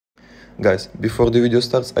Guys, before the video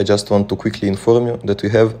starts, I just want to quickly inform you that we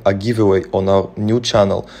have a giveaway on our new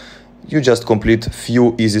channel. You just complete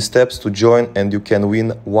few easy steps to join and you can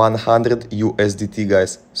win 100 USDT,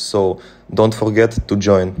 guys. So don't forget to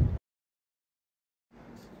join.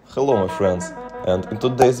 Hello my friends, and in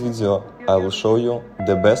today's video I will show you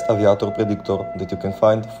the best Aviator Predictor that you can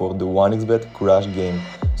find for the 1xbet Crash game.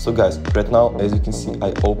 So guys, right now, as you can see,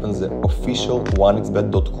 I opened the official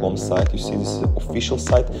 1xbet.com site. You see, this is the official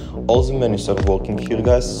site. All the menus are working here,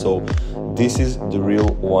 guys. So this is the real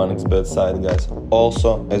 1xbet site, guys.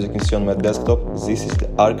 Also, as you can see on my desktop, this is the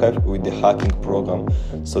archive with the hacking program.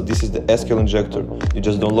 So this is the Sql Injector. You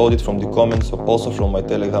just download it from the comments or also from my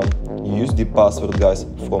Telegram. You use the password, guys,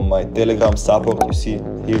 from my Telegram support. You see,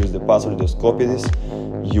 here is the password. Just copy this.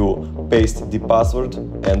 You paste the password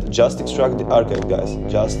and just extract the archive, guys.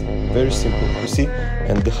 Just very simple, you see,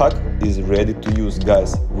 and the hack is ready to use,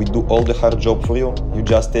 guys. We do all the hard job for you. You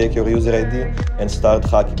just take your user ID and start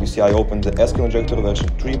hacking. You see, I opened the Sql Injector version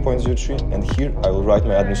 3.03 and here I will write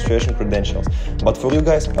my administration credentials. But for you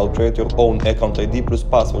guys, I'll create your own account ID plus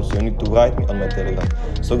password, so you need to write me on my Telegram.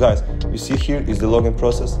 So guys, you see, here is the login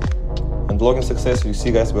process. And login success, you see,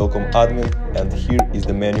 guys, welcome admin, and here is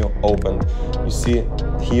the menu opened. You see,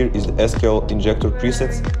 here is the Sql Injector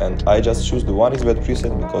presets, and I just choose the 1xbet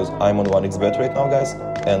preset because I'm on 1xbet right now, guys,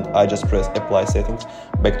 and I just press apply settings,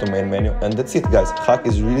 back to main menu, and that's it, guys. Hack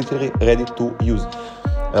is literally ready to use.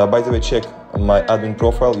 By the way, check my admin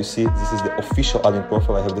profile. You see, this is the official admin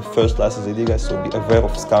profile. I have the first license ID, guys, so be aware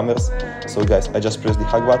of scammers. So guys, I just press the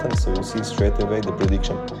hack button, so you'll see straight away the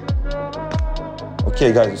prediction.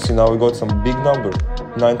 Okay guys, you see, now we got some big number,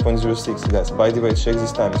 9.06, guys. By the way, check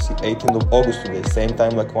this time, you see 18th of August today, same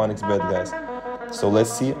time like 1xbet, guys. So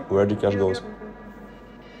let's see where the cash goes.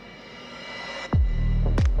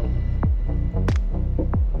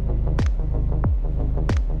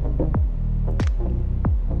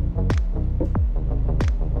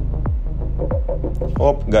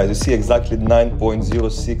 Oh, guys, you see exactly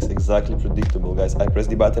 9.06, exactly predictable, guys. I press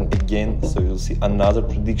the button again, so you'll see another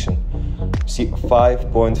prediction. See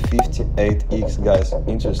 5.58x, guys.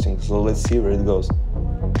 Interesting. So let's see where it goes.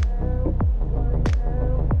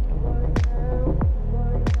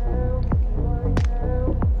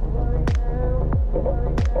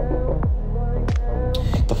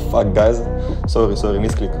 What the fuck, guys? Sorry,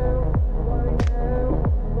 misclick.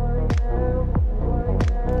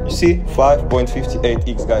 You see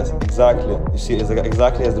 5.58x, guys. Exactly. You see,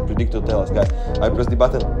 exactly as the predictor tells us, guys. I press the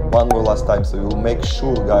button one more last time, so we'll make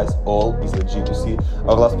sure, guys, all is legit. You see,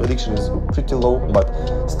 our last prediction is pretty low, but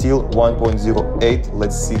still 1.08.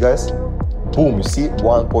 Let's see, guys. Boom, you see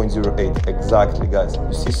 1.08. Exactly, guys.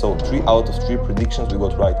 You see, so 3 out of 3 predictions we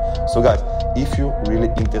got right. So guys, if you're really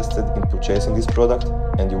interested in purchasing this product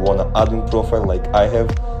and you want an admin profile like I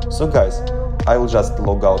have, so guys, I will just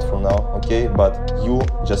log out for now, okay? But you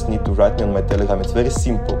just need to write me on my Telegram. It's very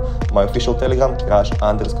simple. My official Telegram,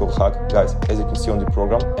 crash_hack, guys, as you can see on the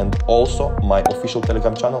program, and also my official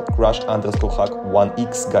Telegram channel,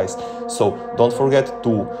 crash_hack1x, guys. So don't forget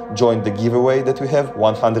to join the giveaway that we have,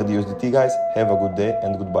 100 USDT, guys. Have a good day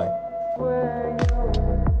and goodbye.